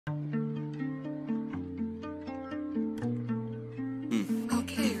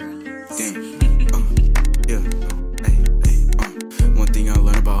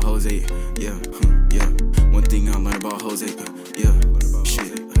Jose, yeah, yeah. One thing I learned about Jose, yeah,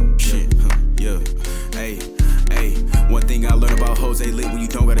 shit, yeah. Hey, one thing I learned about Jose lit when you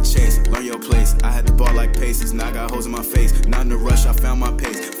don't gotta chase. Learn your place. I had the ball like paces, now I got hoes in my face. Not in a rush, I found my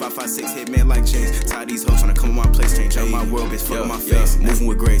pace. 556 hit man like James. Tired these hoes tryna come on my place. Change out my world, bitch, fuck my face. Moving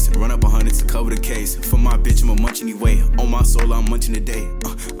with grace, run up 100 to cover the case. For my bitch, I'm a munch anyway. On my soul, I'm munching today.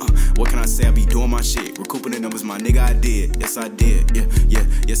 What can I say? I be doing my shit. Recouping the numbers, my nigga, I did. Yes, I did. Yeah,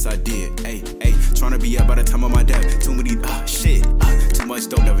 yes, I did. Hey, tryna be up by the time of my death. Too many, shit. Too much,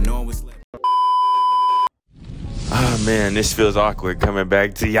 don't never know what's left. Oh man, this feels awkward coming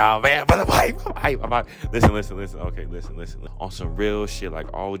back to y'all, man. But I'm hype. Listen. Okay, listen. On some real shit,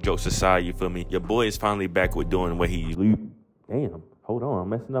 like all jokes aside, you feel me? Your boy is finally back with doing what he. Damn, hold on, I'm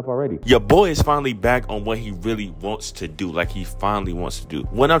messing up already. Your boy is finally back on what he really wants to do, like he finally wants to do.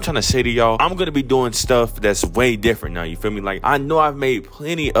 What I'm trying to say to y'all, I'm gonna be doing stuff that's way different now. You feel me? Like I know I've made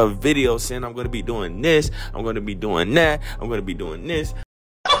plenty of videos saying I'm gonna be doing this, I'm gonna be doing that, I'm gonna be doing this.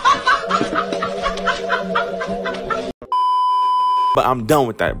 But I'm done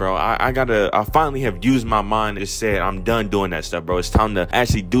with that, bro. I finally have used my mind and just said, I'm done doing that stuff, bro. It's time to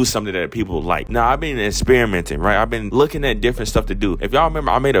actually do something that people like. Now, I've been experimenting, right? I've been looking at different stuff to do. If y'all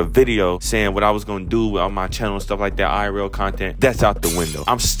remember, I made a video saying what I was going to do on my channel and stuff like that, IRL content. That's out the window.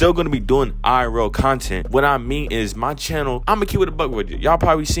 I'm still going to be doing IRL content. What I mean is my channel, I'm going to keep it a buck with you. Y'all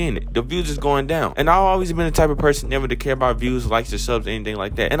probably seeing it. The views is going down. And I've always been the type of person never to care about views, likes, or subs, anything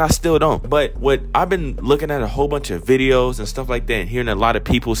like that. And I still don't. But what I've been looking at a whole bunch of videos and stuff like that, and hearing a lot of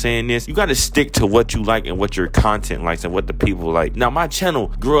people saying this, you got to stick to what you like and what your content likes and what the people like. Now, my channel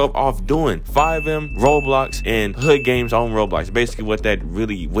grew up off doing 5M, Roblox, and hood games on Roblox. Basically what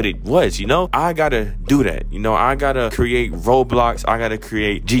it was, you know? I gotta do that, you know? I gotta create Roblox, I gotta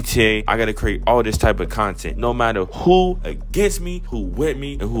create GTA, I gotta create all this type of content, no matter who against me, who with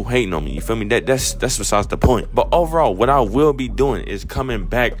me, and who hating on me, you feel me? That's besides the point. But overall, what I will be doing is coming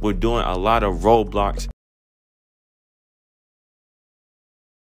back with doing a lot of Roblox,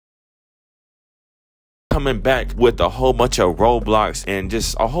 coming back with a whole bunch of Roblox and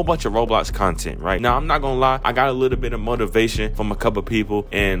just a whole bunch of Roblox content. Right now, I'm not gonna lie, I got a little bit of motivation from a couple people,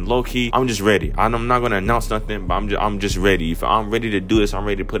 and low-key, I'm just ready. I'm not gonna announce nothing, but I'm just ready. If I'm ready to do this, I'm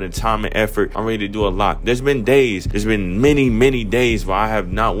ready to put in time and effort. I'm ready to do a lot. There's been many days where I have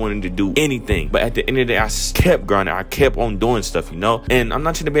not wanted to do anything, but at the end of the day, I kept grinding. I kept on doing stuff, you know? And I'm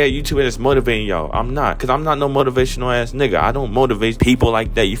not trying to be a YouTuber that's motivating y'all. I'm not, because I'm not no motivational ass nigga. I don't motivate people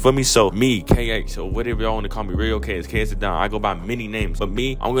like that, you feel me? So me, KX, or whatever y'all want to call me, real KX, KX down. I go by many names, but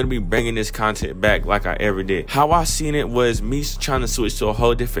me, I'm gonna be bringing this content back like I ever did. How I seen it was me trying to switch to a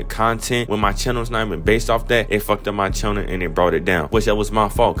whole different content when my channel's not even based off that. It fucked up my channel and it brought it down, which that was my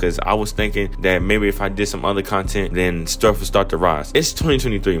fault, because I was thinking that maybe if I did some other content, then stuff would start to rise. It's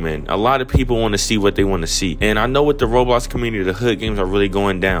 2023, man. A lot of people want to see what they want to see, and I know with the Roblox community, the hood games are really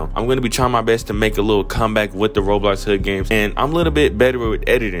going down. I'm gonna be trying my best to make a little comeback with the Roblox hood games, and I'm a little bit better with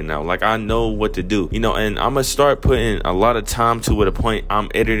editing now. Like I know what to do, you know, and I'm gonna start putting a lot of time to the point I'm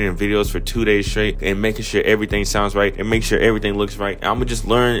editing videos for 2 days straight and making sure everything sounds right and make sure everything looks right. I'm gonna just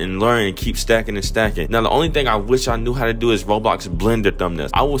learn and keep stacking and stacking. Now, the only thing I wish I knew how to do is Roblox Blender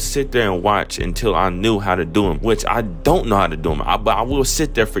thumbnails. I will sit there and watch until I knew how to do them, which I don't know how to do them. But I will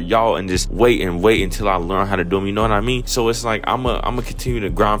sit there for y'all and just wait until I learn how to do them. You know what I mean? So it's like I'm gonna continue to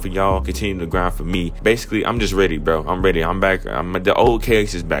grind for y'all, continue to grind for me. Basically, I'm just ready, bro. I'm ready. I'm back. The old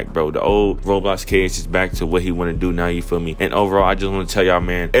KX is back, bro. The old Roblox KX is back to what he want to do now, you feel me? And overall, I just want to tell y'all,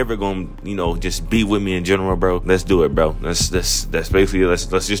 man, ever gonna, you know, just be with me in general, bro, let's do it, bro. That's basically, let's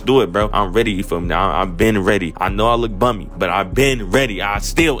just do it, bro. I'm ready, you feel me? I've been ready. I know I look bummy, but I've been ready. I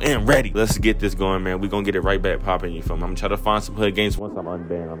still am ready. Let's get this going, man. We gonna get it right back popping, you feel me? I'm trying to find some hood games. Once I'm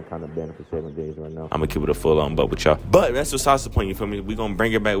unbanned, I'm kind of banned for 7 days right now. I'm gonna keep it a full on butt with y'all, but that's besides the point, you feel me? We gonna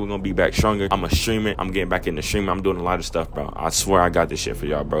bring it back. We're gonna be back stronger. I'm gonna stream it. I'm getting back into streaming. I'm doing a lot of stuff, bro. I swear I got this shit for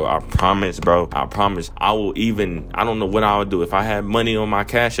y'all, bro. I promise, bro. I promise. I will even, I don't know what I would do if I had money on my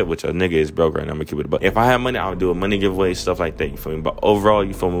Cash App, which a nigga is broke right now. I'm gonna keep it, but if I had money, I would do a money giveaway, stuff like that, you feel me? But overall,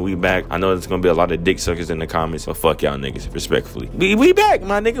 you feel me? We back. I know there's gonna be a lot of dick suckers in the comments, but fuck y'all niggas, respectfully. We back,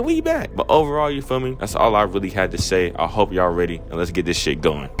 my nigga. We back. But overall, you feel me? That's all I really had to say. I hope y'all ready, and let's get this shit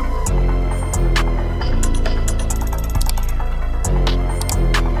going.